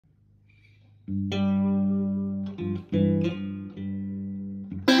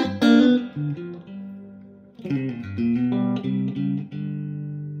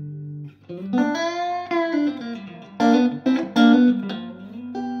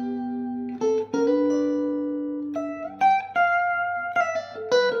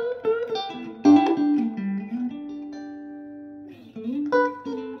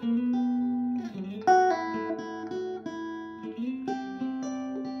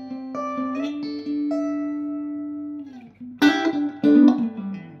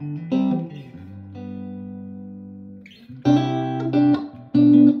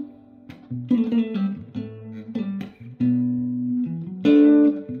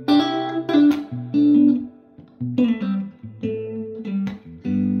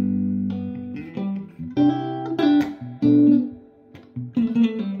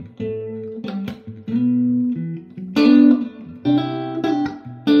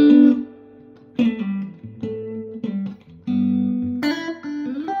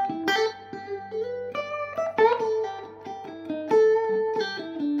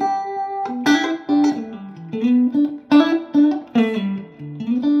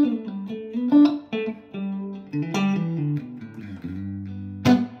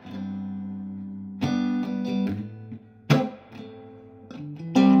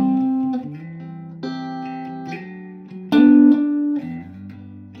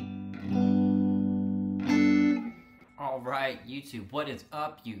Alright, YouTube, what is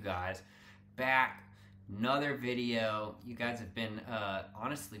up, you guys? Back, another video. You guys have been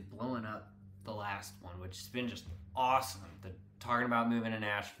honestly blowing up the last one, which has been just awesome. Talking about moving to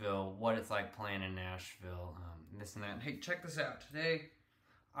Nashville, what it's like playing in Nashville, this and that. And hey, check this out. Today,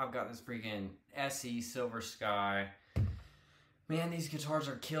 I've got this freaking SE Silver Sky. Man, these guitars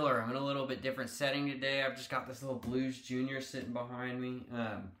are killer. I'm in a little bit different setting today. I've just got this little Blues Junior sitting behind me.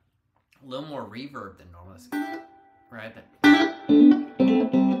 A little more reverb than normal. Right there. You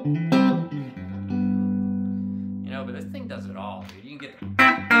know, but this thing does it all, dude. You can get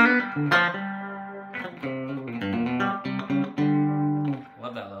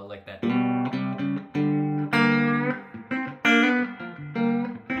love that little like that.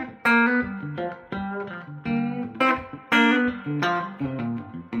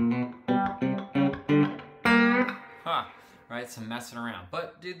 Huh. Right, some messing around.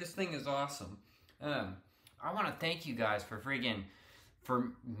 But dude, this thing is awesome. I want to thank you guys for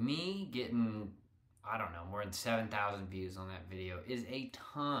me getting, I don't know, more than 7,000 views on that video is a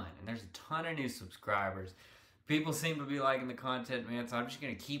ton. And there's a ton of new subscribers. People seem to be liking the content, man, so I'm just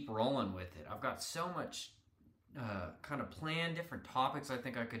going to keep rolling with it. I've got so much kind of planned, different topics I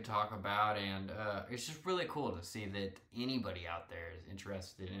think I could talk about. And it's just really cool to see that anybody out there is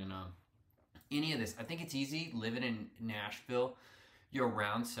interested in any of this. I think it's easy living in Nashville. You're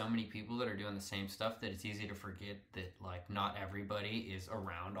around so many people that are doing the same stuff that it's easy to forget that, like, not everybody is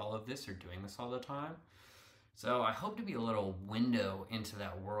around all of this or doing this all the time. So I hope to be a little window into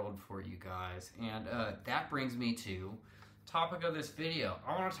that world for you guys. And that brings me to the topic of this video.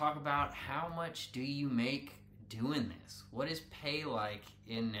 I want to talk about how much do you make doing this? What is pay like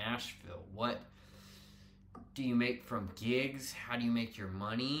in Nashville? What do you make from gigs? How do you make your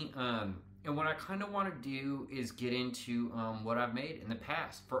money? And what I kind of want to do is get into what I've made in the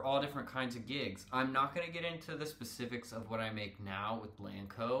past for all different kinds of gigs. I'm not going to get into the specifics of what I make now with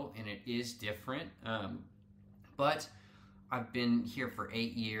Lanco, and it is different. But I've been here for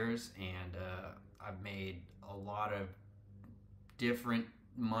 8 years, and I've made a lot of different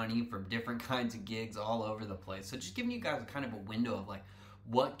money from different kinds of gigs all over the place. So just giving you guys kind of a window of like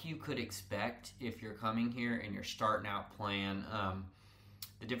what you could expect if you're coming here and you're starting out playing.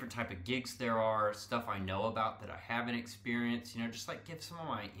 The different type of gigs there are, stuff I know about that I haven't experienced, you know, just like give some of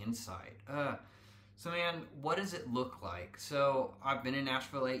my insight. So man, what does it look like? So I've been in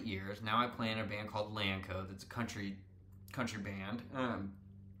Nashville 8 years. Now I play in a band called Lanco that's a country band.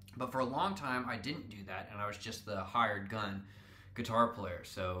 But for a long time I didn't do that, and I was just the hired gun guitar player.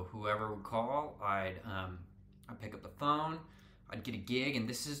 So whoever would call, I'd pick up the phone, I'd get a gig, and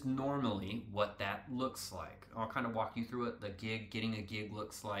this is normally what that looks like. I'll kind of walk you through what getting a gig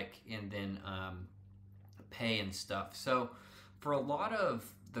looks like, and then pay and stuff. So for a lot of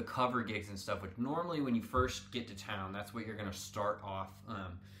the cover gigs and stuff, which normally when you first get to town, that's what you're going to start off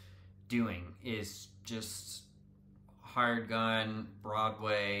doing, is just hired gun,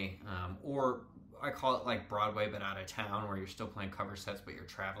 Broadway, or I call it like Broadway but out of town, where you're still playing cover sets but you're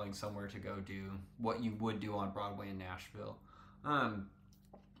traveling somewhere to go do what you would do on Broadway in Nashville.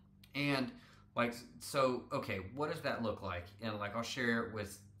 And like, so, okay, what does that look like? And like, I'll share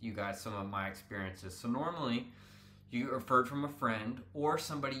with you guys some of my experiences. So normally you referred from a friend or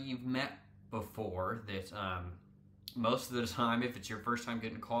somebody you've met before that most of the time, if it's your first time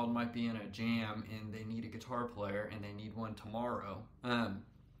getting called, might be in a jam and they need a guitar player and they need one tomorrow.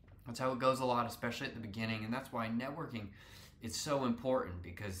 That's how it goes a lot, especially at the beginning, and that's why networking is so important,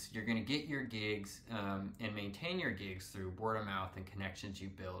 because you're going to get your gigs and maintain your gigs through word of mouth and connections you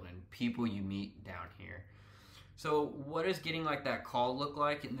build and people you meet down here. So what does getting like that call look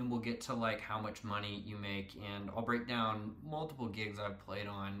like? And then we'll get to like how much money you make, and I'll break down multiple gigs I've played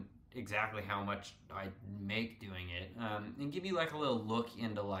on, exactly how much I make doing it, and give you like a little look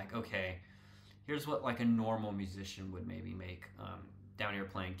into like, okay, here's what like a normal musician would maybe make down here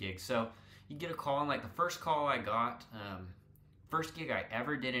playing gigs. So you get a call, and like the first call I got, first gig I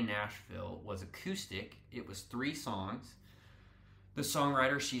ever did in Nashville was acoustic. It was 3 songs. The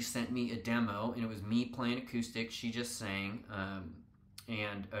songwriter, she sent me a demo, and it was me playing acoustic. She just sang,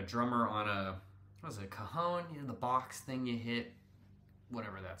 and a drummer on a, what was it, a cajon, you know, the box thing you hit,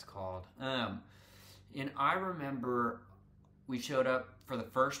 whatever that's called. And I remember we showed up for the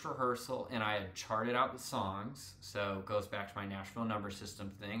first rehearsal, and I had charted out the songs. So it goes back to my Nashville number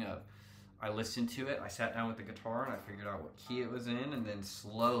system thing of, I listened to it, I sat down with the guitar, and I figured out what key it was in, and then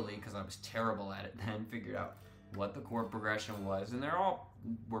slowly, because I was terrible at it then, figured out what the chord progression was, and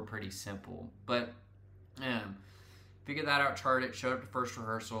were pretty simple. But figured that out, charted it, showed up to first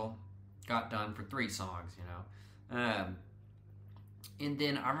rehearsal, got done for 3 songs, you know. And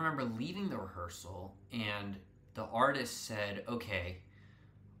then I remember leaving the rehearsal, and the artist said, okay,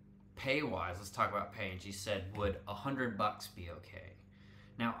 pay-wise, let's talk about pay. And she said, would $100 be okay?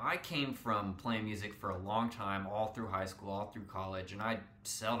 Now, I came from playing music for a long time, all through high school, all through college, and I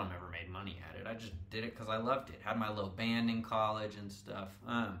seldom ever made money at it. I just did it because I loved it. Had my little band in college and stuff.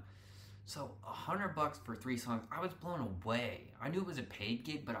 So $100 for 3 songs, I was blown away. I knew it was a paid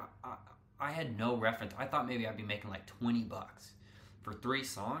gig, but I had no reference. I thought maybe I'd be making like $20 for 3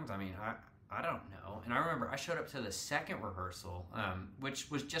 songs. I mean, I don't know. And I remember I showed up to the second rehearsal, which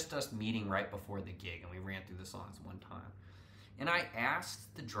was just us meeting right before the gig, and we ran through the songs one time. And I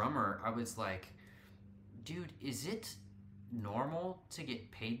asked the drummer, I was like, dude, is it normal to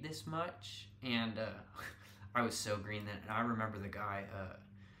get paid this much? And I was so green then. And I remember the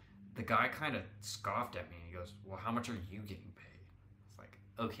guy kind of scoffed at me. And he goes, well, how much are you getting paid? It's like,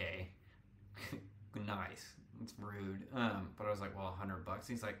 okay, nice. It's rude. But I was like, well, $100.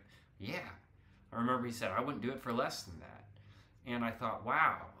 He's like, yeah. I remember he said, I wouldn't do it for less than that. And I thought,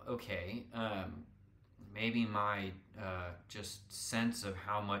 wow, okay. Maybe my just sense of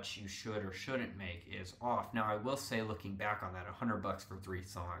how much you should or shouldn't make is off. Now, I will say, looking back on that, $100 for 3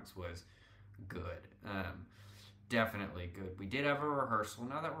 songs was good. Definitely good. We did have a rehearsal.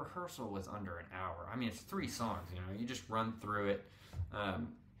 Now, that rehearsal was under an hour. I mean, it's 3 songs, you know. You just run through it.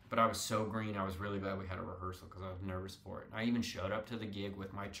 But I was so green, I was really glad we had a rehearsal because I was nervous for it. I even showed up to the gig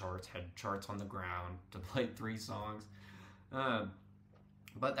with my charts, had charts on the ground to play 3 songs.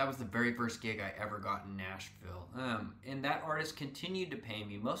 But that was the very first gig I ever got in Nashville. And that artist continued to pay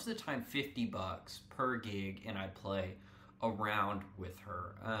me, most of the time $50 per gig, and I'd play around with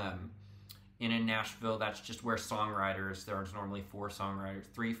her. And in Nashville, that's just where songwriters, there's normally 4 songwriters,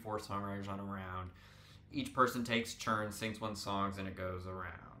 4 songwriters on a round. Each person takes turns, sings 1 song, and it goes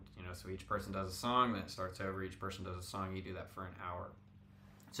around. You know, so each person does a song, then it starts over. Each person does a song. You do that for an hour.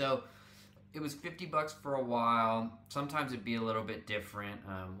 So it was $50 for a while. Sometimes it'd be a little bit different.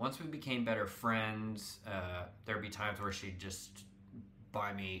 Once we became better friends, there'd be times where she'd just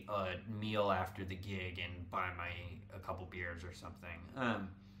buy me a meal after the gig and buy me a couple beers or something.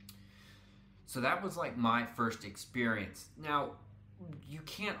 So that was like my first experience. Now, you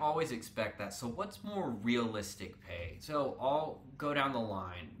can't always expect that. So what's more realistic pay? So I'll go down the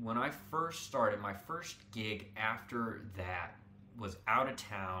line. When I first started, my first gig after that was out of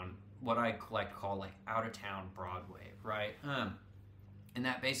town, what I like to call like out of town Broadway, right? And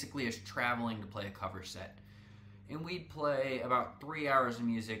that basically is traveling to play a cover set. And we'd play about 3 hours of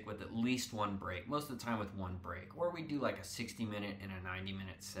music with at least 1 break, most of the time with 1 break. Or we'd do like a 60-minute and a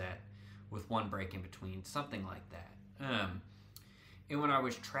 90-minute set with 1 break in between, something like that. And when I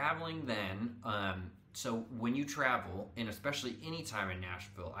was traveling then, so when you travel, and especially any time in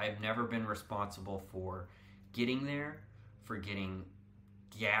Nashville, I have never been responsible for getting there, for getting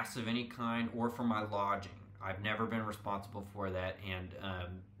gas of any kind, or for my lodging. I've never been responsible for that, and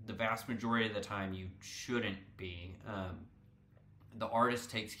the vast majority of the time you shouldn't be. The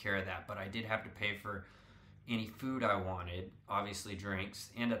artist takes care of that, but I did have to pay for any food I wanted, obviously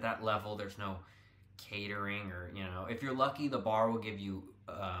drinks, and at that level there's no catering, or, you know, if you're lucky, the bar will give you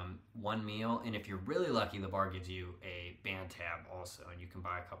 1 meal, and if you're really lucky, the bar gives you a band tab also, and you can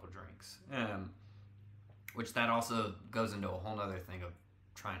buy a couple drinks. Which that also goes into a whole other thing of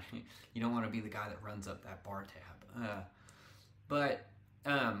trying to, you don't want to be the guy that runs up that bar tab. But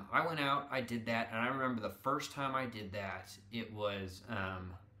I went out, I did that, and I remember the first time I did that, it was,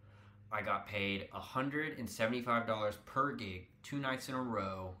 I got paid $175 per gig, 2 nights in a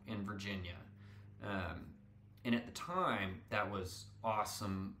row in Virginia. And at the time, that was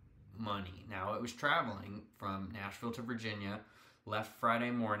awesome money. Now, it was traveling from Nashville to Virginia, left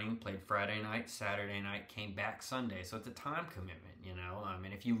Friday morning, played Friday night, Saturday night, came back Sunday. So it's a time commitment, you know?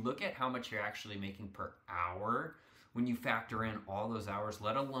 And if you look at how much you're actually making per hour, when you factor in all those hours,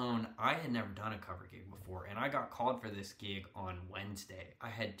 let alone, I had never done a cover gig before, and I got called for this gig on Wednesday. I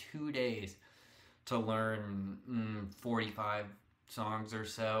had 2 days to learn 45 songs or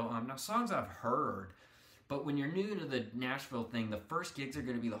so. Now, songs I've heard, but when you're new to the Nashville thing, the first gigs are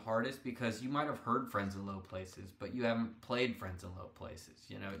going to be the hardest because you might have heard Friends in Low Places, but you haven't played Friends in Low Places.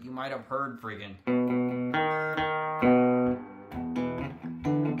 You know, you might have heard friggin'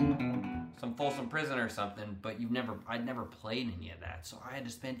 some Folsom Prison or something, but I'd never played any of that. So I had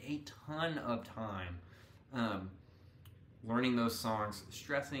to spend a ton of time learning those songs,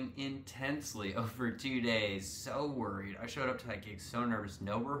 stressing intensely over 2 days, so worried. I showed up to that gig so nervous,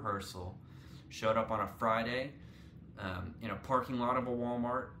 no rehearsal. Showed up on a Friday in a parking lot of a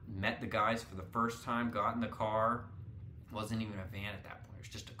Walmart, met the guys for the first time, got in the car. It wasn't even a van at that point. It was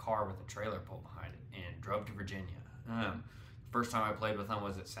just a car with a trailer pulled behind it, and drove to Virginia. First time I played with them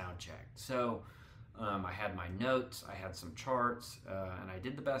was at Soundcheck. So I had my notes, I had some charts, and I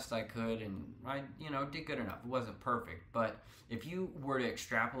did the best I could, and I, did good enough. It wasn't perfect, but if you were to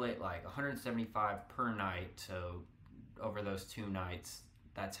extrapolate like 175 per night, so over those 2 nights,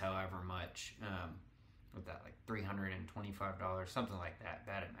 that's however much, with that, like $325, something like that,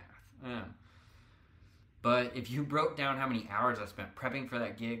 bad at math. But if you broke down how many hours I spent prepping for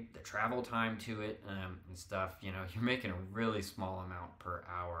that gig, the travel time to it, and stuff, you're making a really small amount per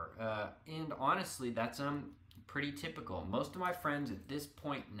hour. And honestly, that's pretty typical. Most of my friends at this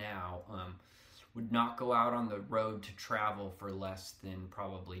point now would not go out on the road to travel for less than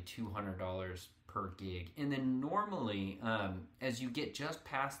probably $200 per gig. And then normally, as you get just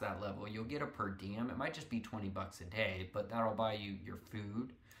past that level, you'll get a per diem. It might just be $20 a day, but that'll buy you your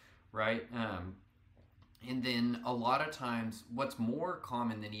food, right? And then a lot of times, what's more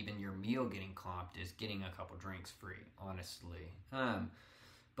common than even your meal getting comped is getting a couple drinks free, honestly.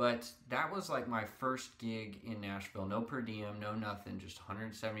 But that was like my first gig in Nashville. No per diem, no nothing, just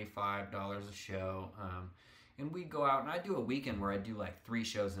 $175 a show. And we'd go out, and I'd do a weekend where I'd do like 3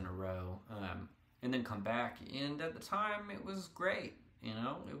 shows in a row, and then come back. And at the time, it was great.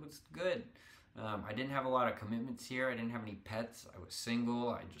 It was good. I didn't have a lot of commitments here. I didn't have any pets. I was single.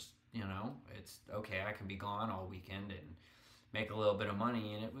 I just, it's okay. I can be gone all weekend and make a little bit of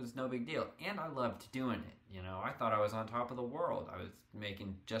money, and it was no big deal. And I loved doing it. I thought I was on top of the world. I was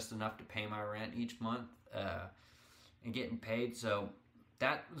making just enough to pay my rent each month, and getting paid. So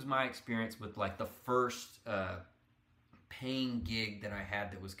that was my experience with like the first paying gig that I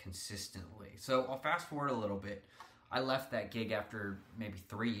had that was consistently. So I'll fast forward a little bit. I left that gig after maybe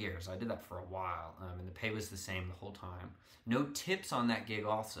 3 years. I did that for a while, and the pay was the same the whole time. No tips on that gig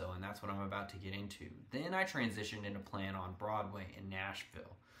also, and that's what I'm about to get into. Then I transitioned into playing on Broadway in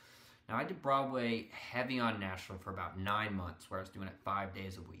Nashville. Now, I did Broadway heavy on Nashville for about 9 months, where I was doing it 5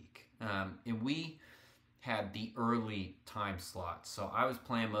 days a week. And we had the early time slots, so I was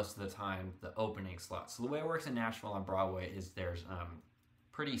playing most of the time the opening slots. So the way it works in Nashville on Broadway is there's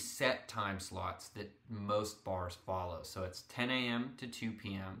pretty set time slots that most bars follow. So it's 10 a.m. to 2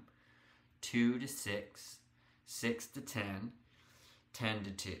 p.m., 2 to 6, 6 to 10, 10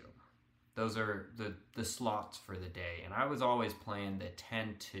 to 2. Those are the slots for the day. And I was always playing the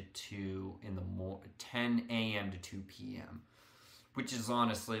 10 to 2 in the 10 a.m. to 2 p.m., which is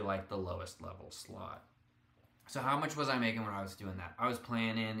honestly like the lowest level slot. So how much was I making when I was doing that? I was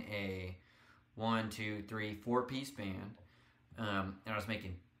playing in a 1, 2, 3, 4-piece band. And I was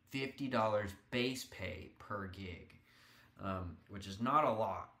making $50 base pay per gig, which is not a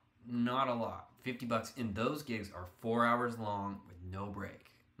lot. $50, and those gigs are 4 hours long with no break.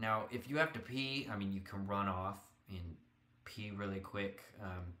 Now, if you have to pee, you can run off and pee really quick,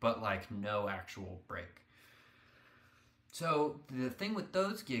 but like no actual break. So the thing with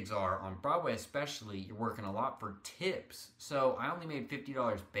those gigs are, on Broadway especially, you're working a lot for tips. So I only made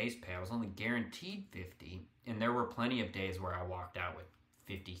 $50 base pay. I was only guaranteed $50, and there were plenty of days where I walked out with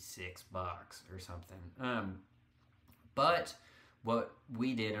 $56 or something. But what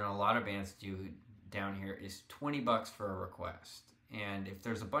we did, and a lot of bands do down here, is $20 for a request. And if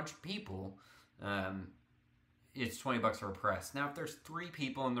there's a bunch of people, it's $20 for a request. Now, if there's 3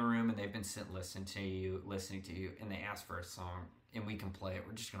 people in the room and they've been listening to you, and they ask for a song, and we can play it,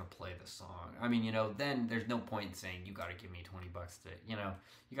 we're just going to play the song. I mean, then there's no point in saying, you got to give me $20 to,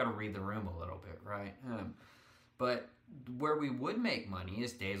 you got to read the room a little bit, right? But where we would make money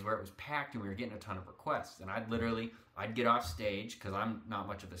is days where it was packed and we were getting a ton of requests. And I'd get off stage because I'm not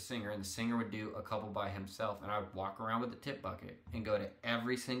much of a singer, and the singer would do a couple by himself, and I would walk around with a tip bucket and go to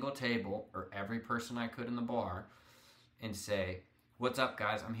every single table or every person I could in the bar and say, what's up,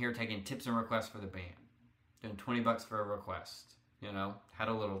 guys? I'm here taking tips and requests for the band. Doing $20 for a request. Had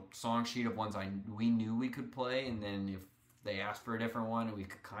a little song sheet of ones we knew we could play, and then if they asked for a different one and we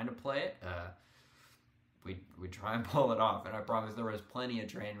could kind of play it, we'd try and pull it off. And I promise there was plenty of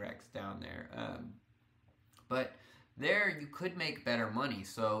train wrecks down there. But there you could make better money.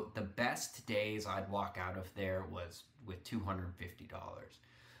 So the best days I'd walk out of there was with $250.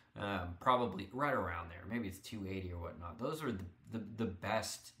 Probably right around there. Maybe it's $280 or whatnot. Those are the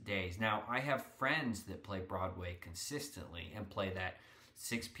best days. Now, I have friends that play Broadway consistently and play that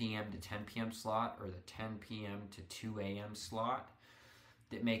 6 p.m. to 10 p.m. slot or the 10 p.m. to 2 a.m. slot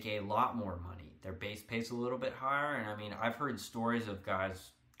that make a lot more money. Their base pays a little bit higher, and I mean, I've heard stories of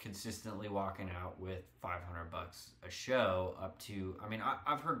guys consistently walking out with $500 a show up to, I mean,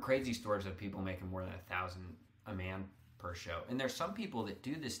 I've heard crazy stories of people making more than $1,000 a man per show. And there's some people that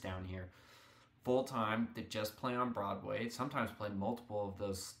do this down here full-time that just play on Broadway, sometimes play multiple of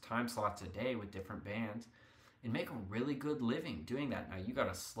those time slots a day with different bands and make a really good living doing that. Now, you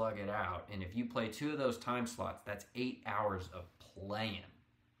got to slug it out. And if you play 2 of those time slots, that's 8 hours of playing.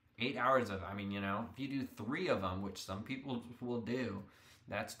 8 hours of, I mean, if you do 3 of them, which some people will do,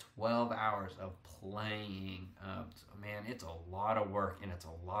 that's 12 hours of playing. Man, it's a lot of work, and it's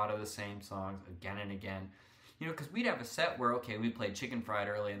a lot of the same songs again and again. Because we'd have a set where, okay, we played Chicken Fried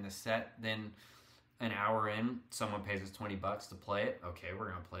early in the set, then an hour in, someone pays us $20 to play it. Okay, we're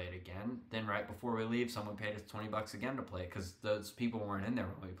going to play it again. Then right before we leave, someone paid us $20 again to play it because those people weren't in there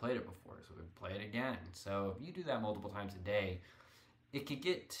when we played it before, so we'd play it again. So if you do that multiple times a day, it could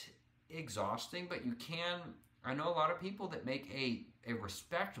get exhausting, but you can. I know a lot of people that make a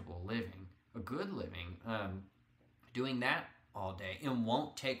respectable living, a good living, doing that all day and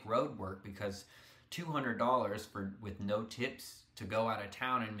won't take road work because $200 with no tips to go out of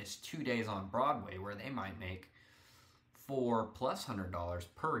town and miss 2 days on Broadway where they might make $400+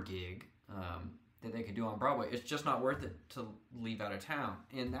 per gig that they could do on Broadway. It's just not worth it to leave out of town.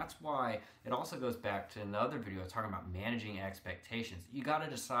 And that's why it also goes back to another video talking about managing expectations. You got to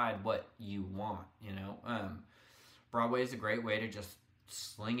decide what you want, Broadway is a great way to just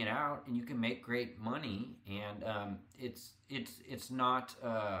sling it out and you can make great money, and it's not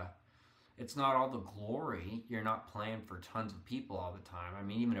all the glory. You're not playing for tons of people all the time. I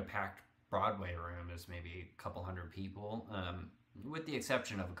mean, even a packed Broadway room is maybe a couple hundred people, with the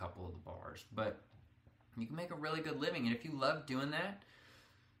exception of a couple of the bars. But you can make a really good living, and if you love doing that,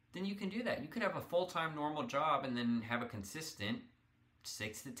 then you can do that. You could have a full-time normal job and then have a consistent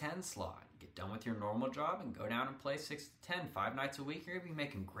 6 to 10 slot. Get done with your normal job and go down and play 6 to 10, 5 nights a week. You're going to be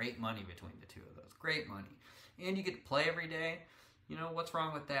making great money between the two of those. Great money. And you get to play every day. What's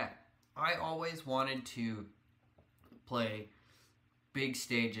wrong with that? I always wanted to play big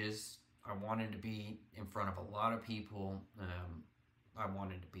stages. I wanted to be in front of a lot of people. I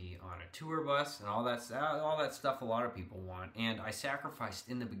wanted to be on a tour bus and all that stuff a lot of people want. And I sacrificed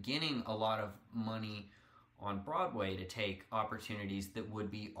in the beginning a lot of money on Broadway to take opportunities that would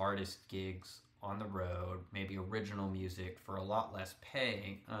be artist gigs on the road, maybe original music for a lot less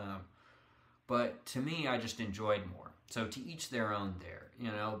pay. But to me, I just enjoyed more. So to each their own there,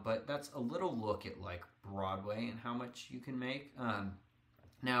 but that's a little look at like Broadway and how much you can make.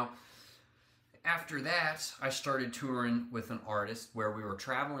 Now, after that, I started touring with an artist where we were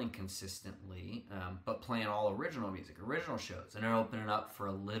traveling consistently, but playing all original music, original shows, and opening up for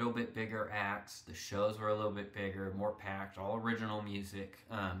a little bit bigger acts. The shows were a little bit bigger, more packed, all original music.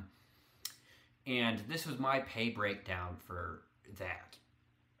 And this was my pay breakdown for that.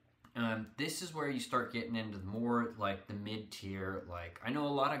 This is where you start getting into more like the mid-tier. Like, I know a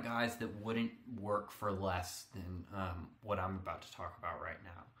lot of guys that wouldn't work for less than what I'm about to talk about right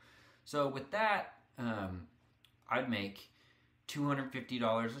now. So with that, I'd make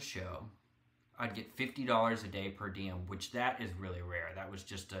 $250 a show. I'd get $50 a day per diem, which that is really rare. That was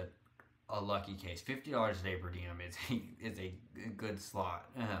just a lucky case. $50 a day per diem is a good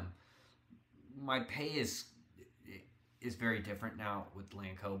slot. My pay is very different now with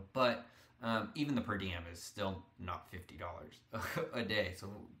Lanco, but even the per diem is still not $50 a day. So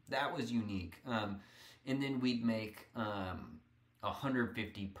that was unique. And then we'd make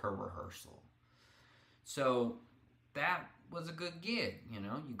 $150 per rehearsal. So was a good gig. You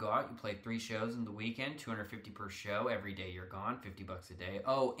know, you go out, you play 3 shows in the weekend, $250 per show. Every day you're gone, $50 a day.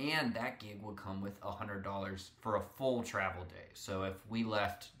 Oh, and that gig would come with $100 for a full travel day. So if we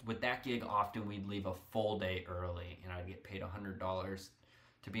left with that gig, often we'd leave a full day early, and I'd get paid $100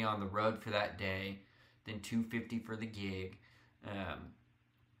 to be on the road for that day, then $250 for the gig.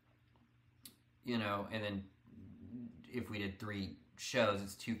 You know, and then if we did 3 shows,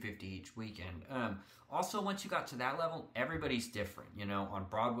 it's $250 each weekend. Also, once you got to that level, everybody's different. You know, on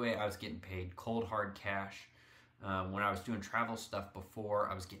Broadway, I was getting paid cold hard cash. When I was doing travel stuff before,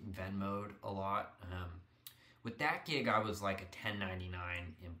 I was getting Venmo'd a lot. With that gig, I was like a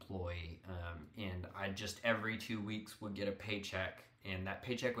 1099 employee, and I just every 2 weeks would get a paycheck, and that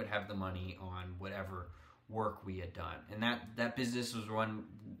paycheck would have the money on whatever work we had done. And that business was run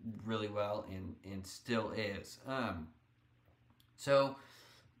really well and still is. So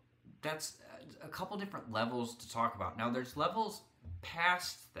that's a couple different levels to talk about. Now there's levels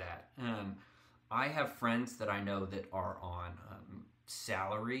past that. I have friends that I know that are on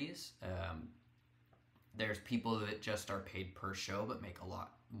salaries. There's people that just are paid per show but make a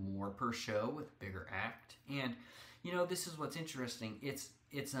lot more per show with a bigger act. And you know, this is what's interesting. It's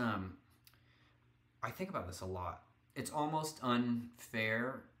I think about this a lot. It's almost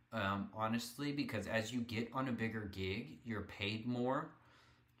unfair, honestly, because as you get on a bigger gig, you're paid more,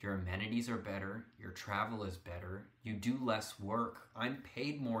 your amenities are better, your travel is better, you do less work. I'm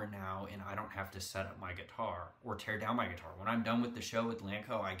paid more now, and I don't have to set up my guitar or tear down my guitar. When I'm done with the show with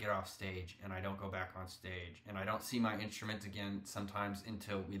Lanco, I get off stage, and I don't go back on stage, and I don't see my instruments again sometimes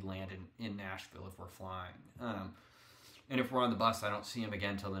until we land in Nashville if we're flying. And if we're on the bus, I don't see them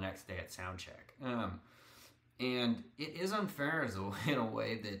again until the next day at sound check. And it is unfair in a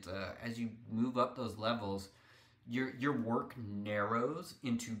way that as you move up those levels, your work narrows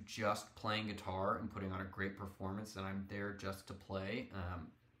into just playing guitar and putting on a great performance, and I'm there just to play.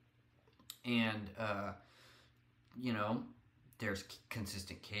 You know, there's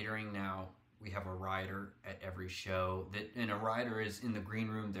consistent catering now. We have a rider at every show, and a rider is in the green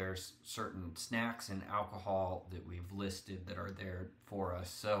room. There's certain snacks and alcohol that we've listed that are there for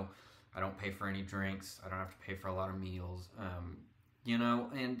us. So I don't pay for any drinks. I don't have to pay for a lot of meals. You know,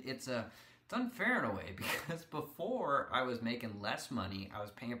 and it's unfair in a way, because before I was making less money. I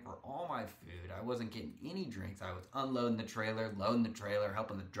was paying for all my food. I wasn't getting any drinks. I was unloading the trailer, loading the trailer,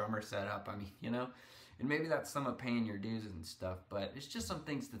 helping the drummer set up. I mean, you know, and maybe that's some of paying your dues and stuff, but it's just some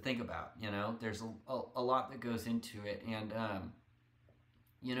things to think about. You know, there's a lot that goes into it. And,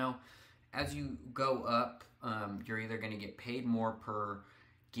 you know, as you go up, you're either going to get paid more per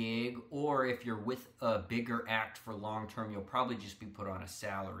gig, or if you're with a bigger act for long term, you'll probably just be put on a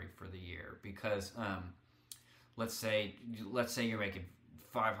salary for the year, because let's say you're making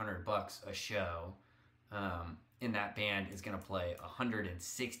 $500 a show, and that band is going to play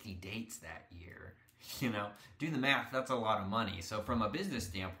 160 dates that year. You know, do the math, that's a lot of money. So from a business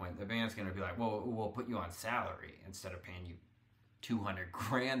standpoint, the band's going to be like, well, we'll put you on salary instead of paying you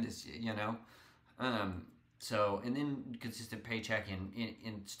 $200,000 this year, you know. So, and then consistent paycheck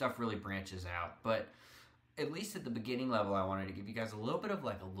and stuff really branches out. But at least at the beginning level, I wanted to give you guys a little bit of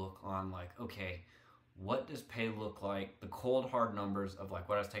like a look on like, okay, what does pay look like? The cold hard numbers of like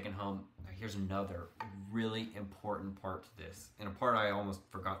what I was taking home. Here's another really important part to this, and a part I almost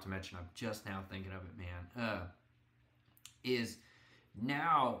forgot to mention. I'm just now thinking of it, man. Is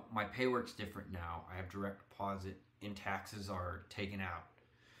now my pay works different now. I have direct deposit and taxes are taken out.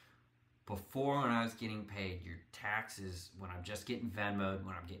 Before, when I was getting paid, your taxes, when I'm just getting Venmo'd,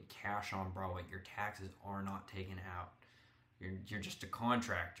 when I'm getting cash on Broadway, your taxes are not taken out. You're just a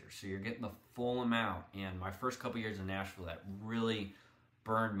contractor, so you're getting the full amount. And my first couple years in Nashville, that really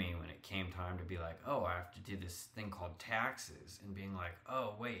burned me when it came time to be like, oh, I have to do this thing called taxes, and being like,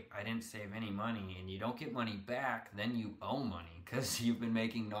 oh, wait, I didn't save any money, and you don't get money back, then you owe money because you've been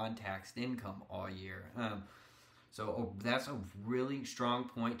making non-taxed income all year. So that's a really strong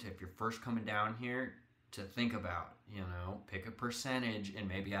point to, if you're first coming down here, to think about. You know, pick a percentage, and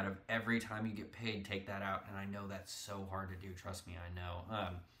maybe out of every time you get paid, take that out. And I know that's so hard to do. Trust me, I know.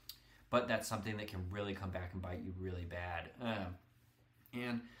 But that's something that can really come back and bite you really bad.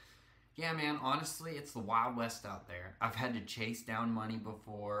 And yeah, man, honestly, it's the Wild West out there. I've had to chase down money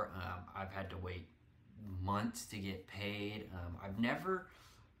before. I've had to wait months to get paid. I've never,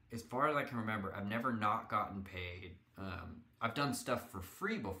 as far as I can remember, I've never not gotten paid. I've done stuff for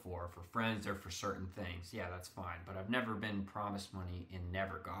free before, for friends or for certain things. Yeah, that's fine. But I've never been promised money and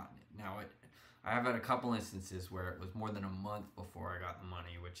never gotten it. Now, I have had a couple instances where it was more than a month before I got the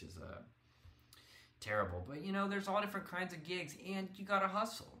money, which is terrible. But, you know, there's all different kinds of gigs, and you got to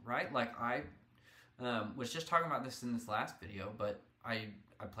hustle, right? Like, Was just talking about this in this last video, but I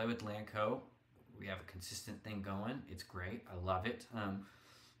play with Lanco. We have a consistent thing going. It's great. I love it.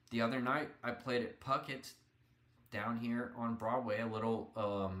 The other night I played at Puckett's down here on Broadway, a little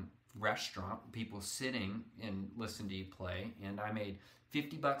restaurant, people sitting and listen to you play, and I made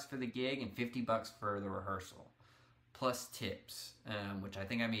 $50 for the gig and $50 for the rehearsal, plus tips, which I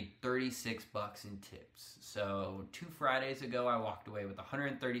think I made $36 in tips. So 2 Fridays ago, I walked away with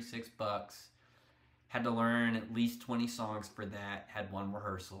 $136. Had to learn at least 20 songs for that. Had 1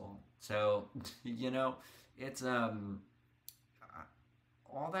 rehearsal. So, you know, it's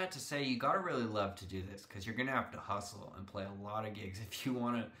all that to say, you gotta really love to do this, because you're gonna have to hustle and play a lot of gigs if you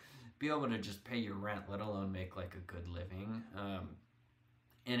want to be able to just pay your rent, let alone make like a good living.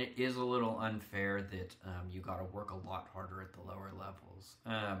 And it is a little unfair that you gotta work a lot harder at the lower levels.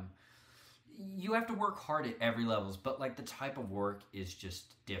 You have to work hard at every levels, but like the type of work is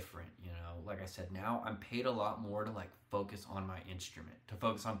just different, you know. Like I said, now I'm paid a lot more to like focus on my instrument, to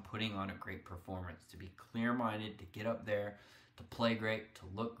focus on putting on a great performance, to be clear-minded, to get up there, to play great, to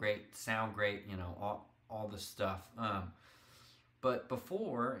look great, sound great, you know, all the stuff. But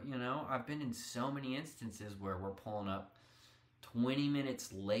before, you know, I've been in so many instances where we're pulling up 20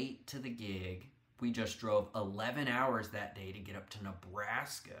 minutes late to the gig. We just drove 11 hours that day to get up to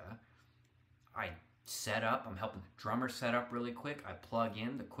Nebraska. I set up, I'm helping the drummer set up really quick. I plug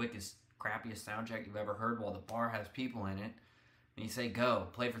in the quickest, crappiest sound check you've ever heard while the bar has people in it. And you say, go,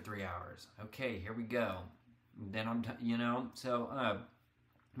 play for 3 hours. Okay, here we go. Then I'm, you know, so,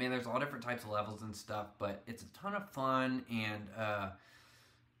 man, there's all different types of levels and stuff, but it's a ton of fun, and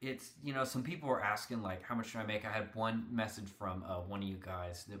it's, you know, some people were asking, like, how much should I make? I had one message from one of you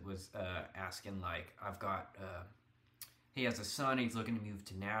guys that was asking, like, I've got, he has a son, he's looking to move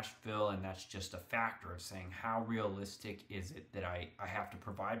to Nashville, and that's just a factor of saying, how realistic is it that I have to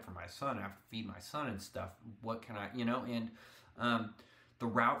provide for my son, I have to feed my son and stuff, what can I, you know, and the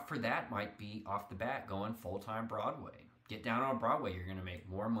route for that might be off the bat going full-time Broadway. Get down on Broadway, you're going to make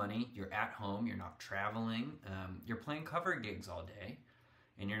more money, you're at home, you're not traveling, you're playing cover gigs all day,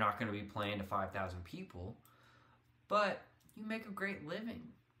 and you're not going to be playing to 5,000 people, but you make a great living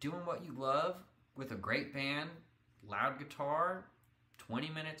doing what you love with a great band, loud guitar, 20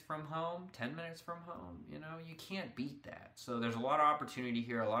 minutes from home, 10 minutes from home, you know, you can't beat that. So there's a lot of opportunity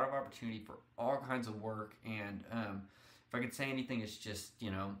here, a lot of opportunity for all kinds of work, and if I could say anything, it's just,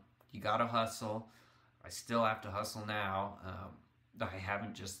 you know, you gotta hustle. I still have to hustle now. I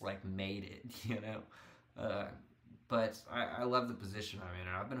haven't just like made it, you know. But I love the position I'm in,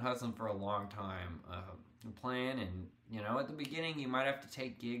 and I've been hustling for a long time. Playing, and you know, at the beginning you might have to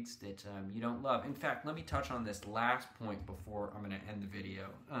take gigs that you don't love. In fact, let me touch on this last point before I'm going to end the video.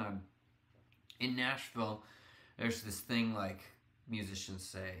 In Nashville, there's this thing like musicians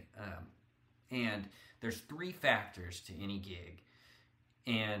say, and there's 3 factors to any gig,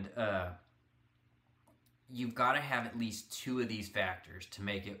 and you've got to have at least 2 of these factors to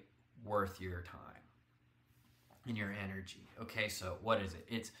make it worth your time and your energy. Okay, so what is it?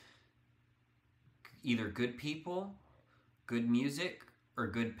 It's either good people, good music, or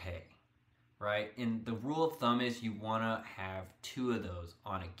good pay, right? And the rule of thumb is you want to have 2 of those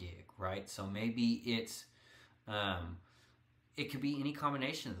on a gig, right? So maybe it's, it could be any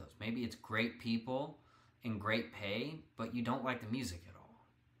combination of those. Maybe it's great people and great pay, but you don't like the music at all,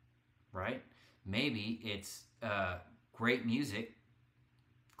 right? Maybe it's great music,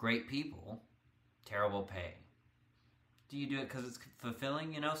 great people, terrible pay. Do you do it because it's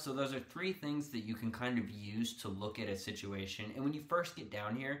fulfilling, you know? So those are 3 things that you can kind of use to look at a situation. And when you first get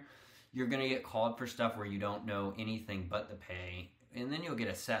down here, you're going to get called for stuff where you don't know anything but the pay. And then you'll get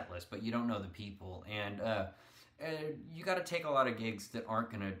a set list, but you don't know the people. And you got to take a lot of gigs that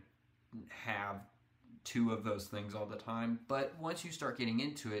aren't going to have 2 of those things all the time. But once you start getting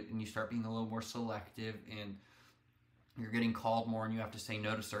into it and you start being a little more selective, and you're getting called more, and you have to say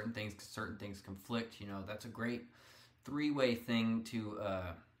no to certain things because certain things conflict, you know, that's a great 3-way thing to,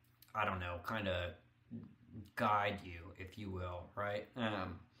 I don't know, kind of guide you, if you will, right?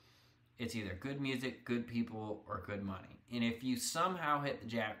 It's either good music, good people, or good money. And if you somehow hit the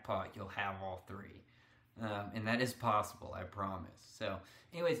jackpot, you'll have all 3. And that is possible, I promise. So,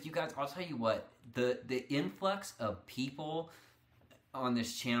 anyways, you guys, I'll tell you what, the influx of people on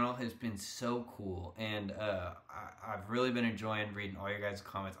this channel has been so cool, and I've really been enjoying reading all your guys'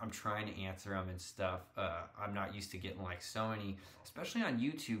 comments. I'm trying to answer them and stuff. I'm not used to getting like so many, especially on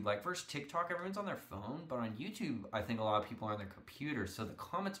YouTube. Like versus TikTok, everyone's on their phone, but on YouTube, I think a lot of people are on their computer, so the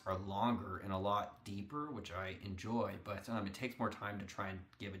comments are longer and a lot deeper, which I enjoy, but it takes more time to try and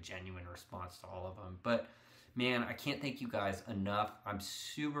give a genuine response to all of them. But man, I can't thank you guys enough. I'm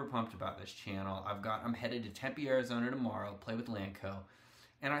super pumped about this channel. I'm headed to Tempe, Arizona tomorrow, play with Lanco,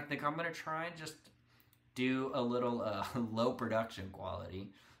 and I think I'm gonna try and just do a little low production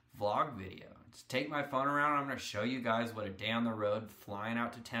quality vlog video. Just take my phone around. I'm gonna show you guys what a day on the road flying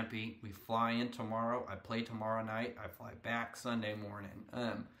out to Tempe. We fly in tomorrow. I play tomorrow night. I fly back Sunday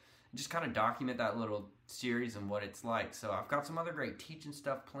morning. Just kind of document that little series and what it's like. So I've got some other great teaching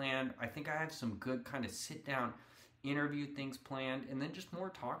stuff planned. I think I have some good kind of sit down interview things planned, and then just more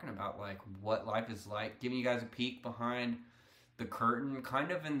talking about like what life is like, giving you guys a peek behind the curtain,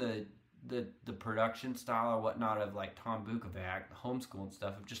 kind of in the production style or whatnot of like Tom Bukovac, the homeschool and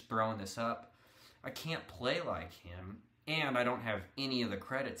stuff, of just throwing this up. I can't play like him, and I don't have any of the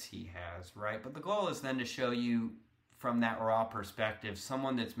credits he has, right? But the goal is then to show you from that raw perspective,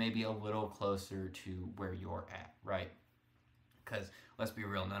 someone that's maybe a little closer to where you're at, right? Because let's be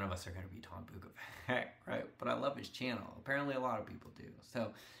real, none of us are going to be Tom Bukovac, right? But I love his channel. Apparently a lot of people do.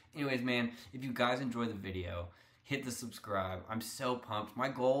 So anyways, man, if you guys enjoy the video, hit the subscribe. I'm so pumped. My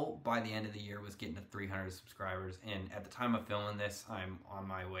goal by the end of the year was getting to 300 subscribers, and at the time of filming this, I'm on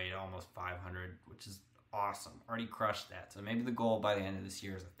my way to almost 500, which is awesome. Already crushed that. So maybe the goal by the end of this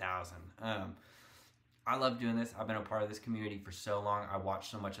year is 1,000. I love doing this. I've been a part of this community for so long. I watch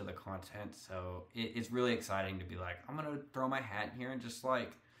so much of the content, so it's really exciting to be like, I'm going to throw my hat in here and just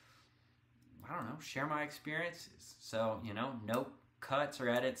like, I don't know, share my experiences. So, you know, no cuts or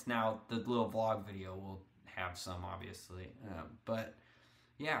edits. Now, the little vlog video will have some, obviously. But,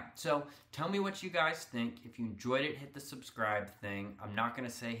 yeah. So, tell me what you guys think. If you enjoyed it, hit the subscribe thing. I'm not going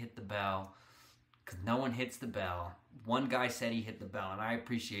to say hit the bell, because no one hits the bell. One guy said he hit the bell, and I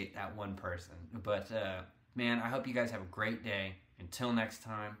appreciate that one person. But, man, I hope you guys have a great day. Until next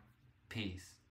time, peace.